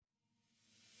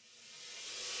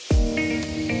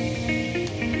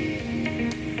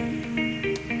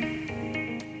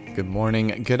Good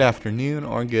morning, good afternoon,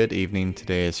 or good evening.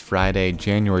 Today is Friday,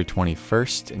 January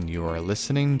 21st, and you are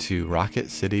listening to Rocket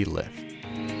City Lift.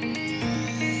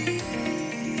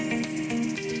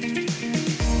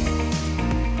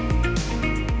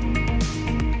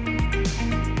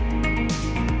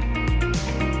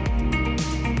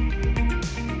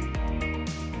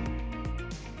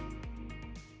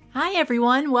 Hi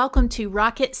everyone, welcome to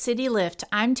Rocket City Lift.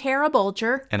 I'm Tara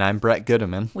Bolger. And I'm Brett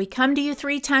Goodeman. We come to you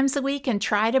 3 times a week and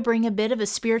try to bring a bit of a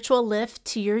spiritual lift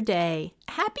to your day.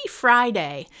 Happy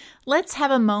Friday. Let's have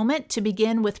a moment to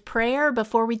begin with prayer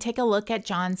before we take a look at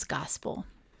John's Gospel.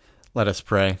 Let us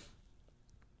pray.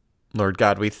 Lord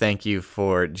God, we thank you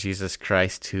for Jesus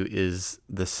Christ, who is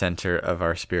the center of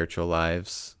our spiritual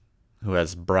lives, who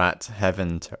has brought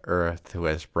heaven to earth, who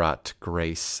has brought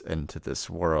grace into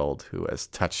this world, who has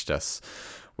touched us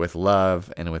with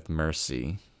love and with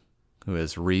mercy, who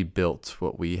has rebuilt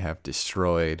what we have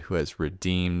destroyed, who has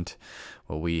redeemed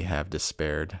what we have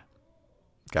despaired.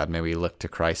 God, may we look to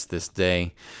Christ this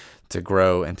day to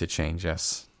grow and to change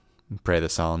us. We pray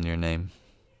this all in your name.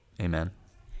 Amen.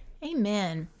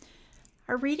 Amen.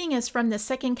 Our reading is from the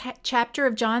second chapter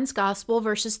of John's Gospel,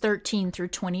 verses 13 through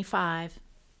 25.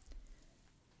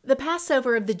 The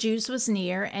Passover of the Jews was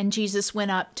near, and Jesus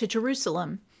went up to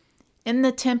Jerusalem. In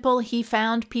the temple he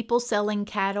found people selling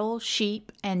cattle,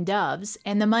 sheep, and doves,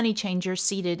 and the money changers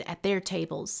seated at their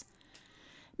tables.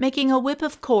 Making a whip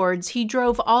of cords, he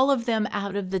drove all of them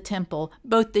out of the temple,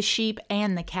 both the sheep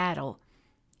and the cattle.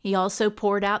 He also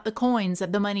poured out the coins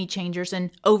of the money changers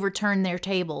and overturned their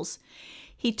tables.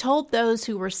 He told those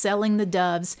who were selling the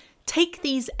doves, "Take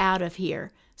these out of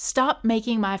here. Stop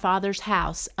making my Father's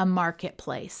house a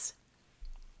marketplace."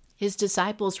 His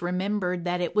disciples remembered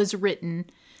that it was written,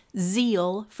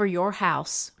 "Zeal for your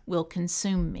house will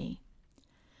consume me."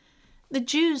 The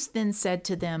Jews then said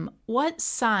to them, "What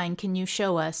sign can you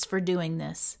show us for doing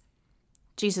this?"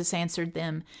 Jesus answered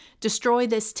them, "Destroy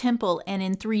this temple, and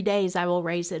in 3 days I will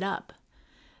raise it up."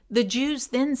 The Jews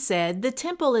then said, "The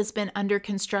temple has been under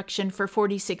construction for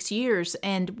 46 years,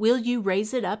 and will you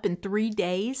raise it up in 3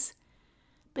 days?"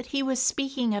 But he was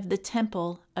speaking of the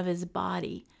temple of his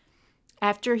body.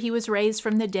 After he was raised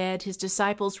from the dead, his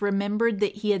disciples remembered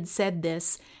that he had said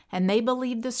this, and they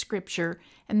believed the scripture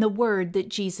and the word that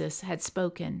Jesus had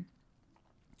spoken.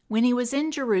 When he was in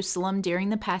Jerusalem during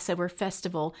the Passover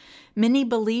festival, many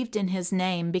believed in his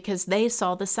name because they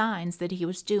saw the signs that he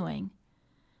was doing.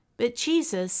 But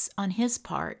Jesus, on his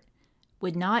part,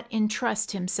 would not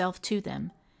entrust himself to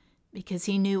them, because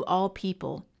he knew all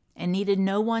people and needed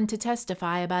no one to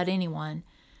testify about anyone,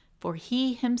 for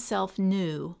he himself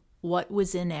knew what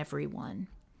was in everyone.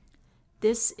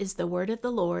 This is the word of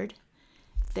the Lord.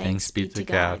 Thanks be to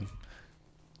God.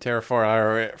 Tara, for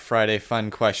our Friday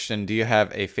fun question, do you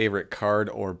have a favorite card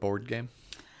or board game?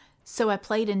 So I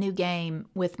played a new game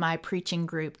with my preaching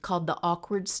group called The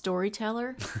Awkward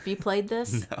Storyteller. Have you played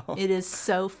this? No. It is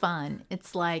so fun.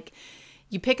 It's like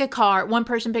you pick a card, one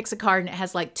person picks a card, and it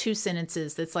has like 2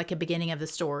 sentences that's like a beginning of the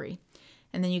story.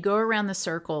 And then you go around the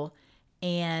circle,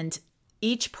 and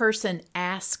each person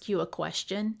asks you a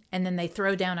question, and then they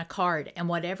throw down a card. And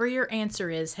whatever your answer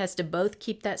is has to both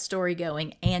keep that story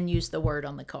going and use the word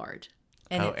on the card.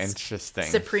 And it's interesting.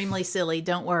 Supremely silly.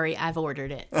 Don't worry, I've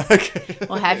ordered it. Okay.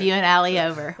 We'll have you and Allie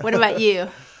over. What about you?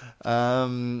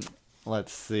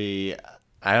 Let's see.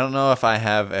 I don't know if I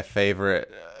have a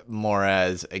favorite, more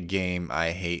as a game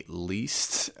I hate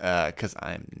least, because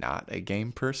I'm not a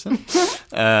game person.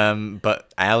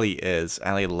 But Allie is.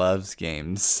 Allie loves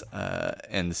games,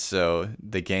 and so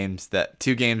the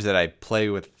 2 games that I play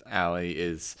with Allie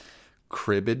is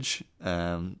cribbage,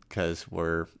 because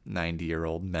we're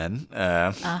 90-year-old men.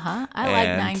 I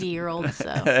like 90-year-olds. So.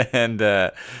 And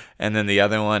then the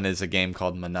other one is a game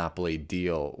called Monopoly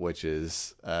Deal, which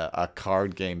is a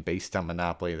card game based on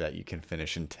Monopoly that you can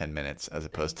finish in 10 minutes as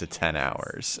opposed to 10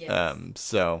 hours. Yes.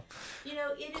 So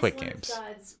it quick is one games. Of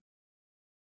God's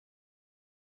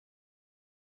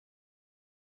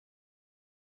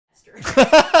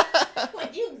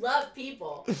like, you love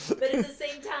people, but at the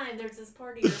same time, there's this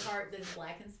part of your heart that's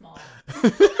black and small.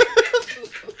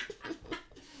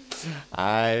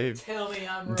 I Tell me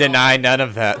I'm wrong. deny none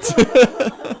of that.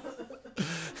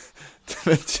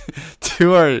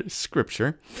 To our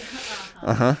scripture.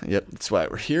 Yep, that's why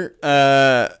we're here.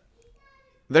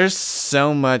 There's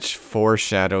so much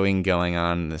foreshadowing going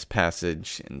on in this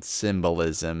passage, and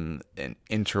symbolism and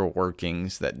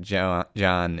interworkings that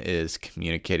John is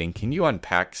communicating. Can you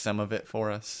unpack some of it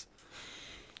for us?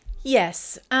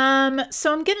 Yes.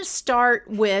 So I'm going to start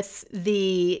with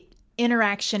the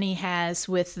interaction he has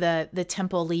with the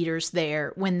temple leaders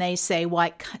there when they say,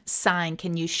 what sign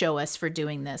can you show us for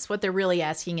doing this? What they're really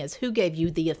asking is, who gave you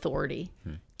the authority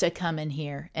to come in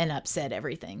here and upset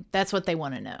everything? That's what they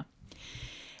want to know.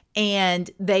 And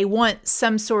they want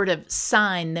some sort of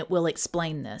sign that will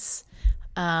explain this.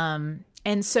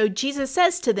 And so Jesus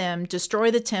says to them, destroy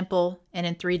the temple, and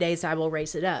in 3 days I will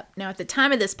raise it up. Now, at the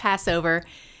time of this Passover,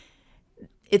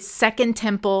 it's Second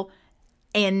Temple,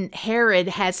 and Herod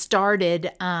has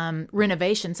started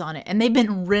renovations on it. And they've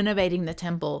been renovating the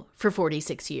temple for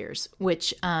 46 years,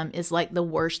 which is like the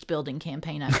worst building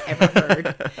campaign I've ever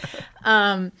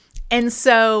heard. And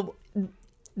so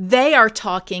they are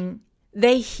talking.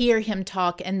 They hear him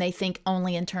talk and they think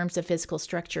only in terms of physical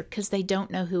structure because they don't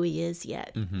know who he is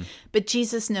yet. Mm-hmm. But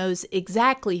Jesus knows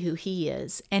exactly who he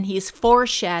is, and he's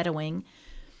foreshadowing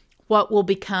what will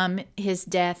become his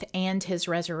death and his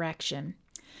resurrection.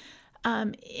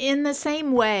 In the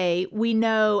same way, we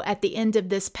know at the end of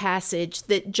this passage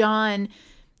that John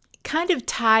kind of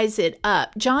ties it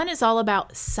up. John is all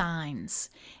about signs.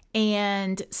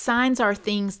 And signs are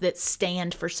things that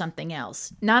stand for something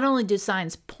else. Not only do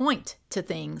signs point to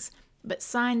things, but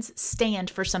signs stand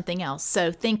for something else.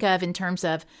 So think of in terms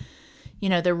of,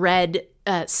 the red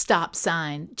stop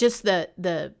sign. Just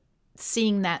the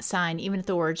seeing that sign, even if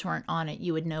the words weren't on it,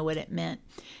 you would know what it meant.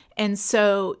 And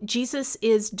so Jesus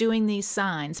is doing these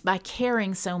signs by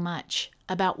caring so much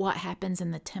about what happens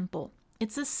in the temple.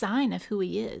 It's a sign of who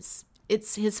he is.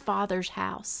 It's his Father's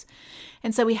house.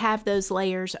 And so we have those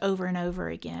layers over and over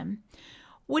again.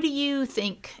 What do you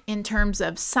think in terms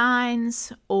of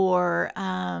signs or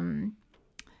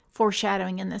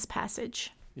foreshadowing in this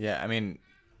passage? Yeah, I mean,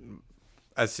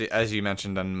 as you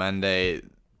mentioned on Monday,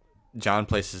 John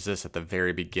places this at the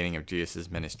very beginning of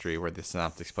Jesus' ministry, where the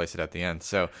synoptics place it at the end.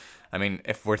 So, I mean,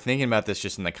 if we're thinking about this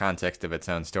just in the context of its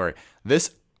own story,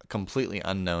 this completely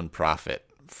unknown prophet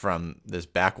from this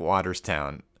backwaters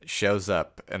town shows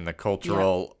up in the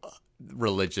cultural,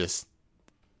 religious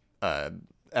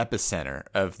epicenter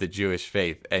of the Jewish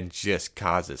faith and just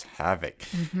causes havoc.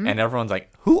 Mm-hmm. And everyone's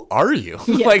like, who are you?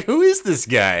 Yeah. Like, who is this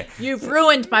guy? You've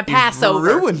ruined my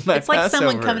Passover. It's like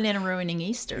someone coming in and ruining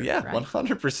Easter. Yeah, right?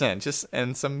 100%. Just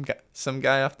and some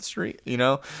guy off the street,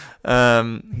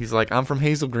 he's like, I'm from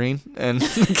Hazel Green and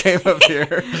came up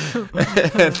here.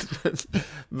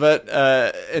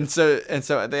 And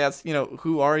so they ask,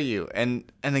 who are you? And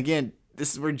again,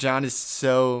 this is where John is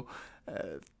so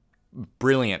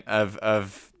brilliant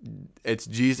of it's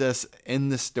Jesus in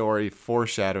the story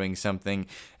foreshadowing something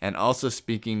and also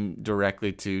speaking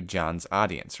directly to John's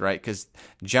audience, right? Because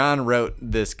John wrote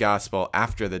this gospel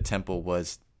after the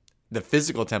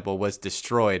physical temple was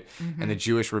destroyed in the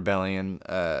Jewish rebellion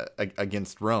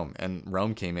against Rome, and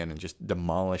Rome came in and just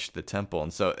demolished the temple.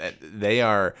 And so they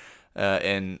are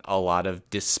in a lot of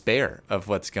despair of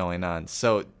what's going on.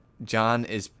 So John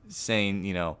is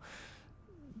saying,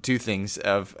 two things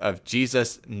of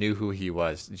Jesus knew who he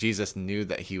was. Jesus knew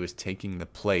that he was taking the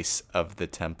place of the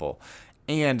temple.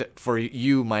 And for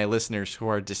you, my listeners, who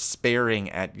are despairing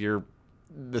at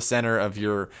the center of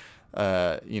your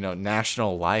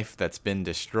national life that's been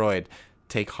destroyed,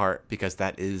 take heart, because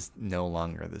that is no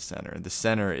longer the center. The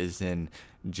center is in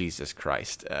Jesus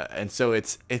Christ. And so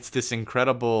it's this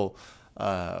incredible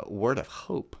word of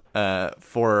hope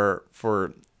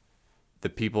for the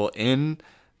people in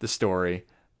the story,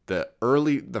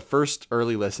 the first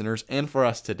early listeners, and for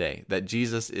us today, that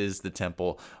Jesus is the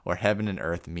temple where heaven and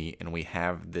earth meet, and we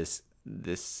have this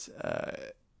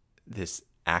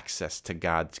access to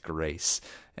God's grace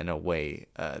in a way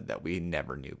that we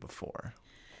never knew before.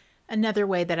 Another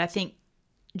way that I think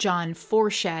John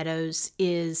foreshadows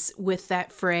is with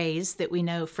that phrase that we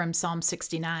know from Psalm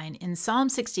 69. In Psalm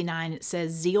 69, it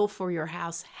says, "Zeal for your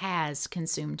house has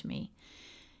consumed me."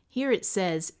 Here it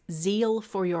says, "Zeal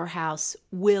for your house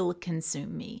will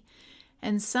consume me."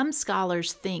 And some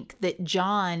scholars think that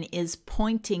John is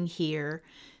pointing here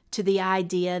to the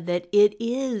idea that it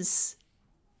is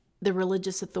the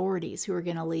religious authorities who are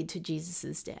going to lead to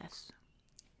Jesus' death.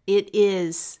 It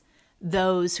is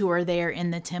those who are there in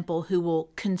the temple who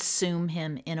will consume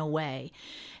him in a way.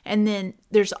 And then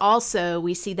there's also,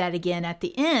 we see that again at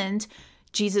the end,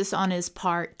 Jesus on his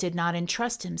part did not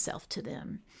entrust himself to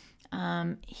them.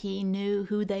 He knew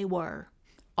who they were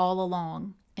all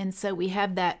along. And so we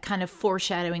have that kind of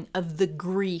foreshadowing of the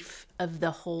grief of the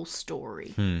whole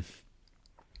story.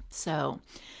 So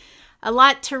a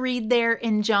lot to read there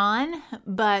in John,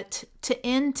 but to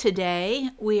end today,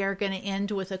 we are going to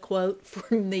end with a quote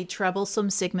from the troublesome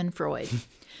Sigmund Freud,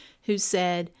 who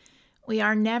said, "We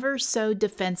are never so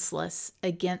defenseless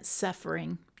against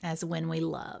suffering as when we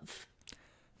love."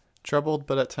 troubled,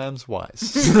 but at times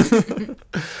wise.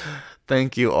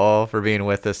 Thank you all for being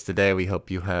with us today. We hope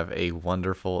you have a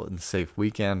wonderful and safe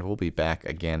weekend. We'll be back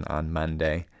again on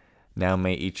Monday. Now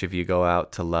may each of you go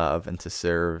out to love and to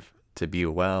serve, to be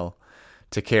well,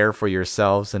 to care for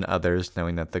yourselves and others,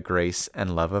 knowing that the grace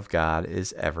and love of God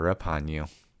is ever upon you.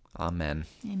 Amen.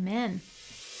 Amen.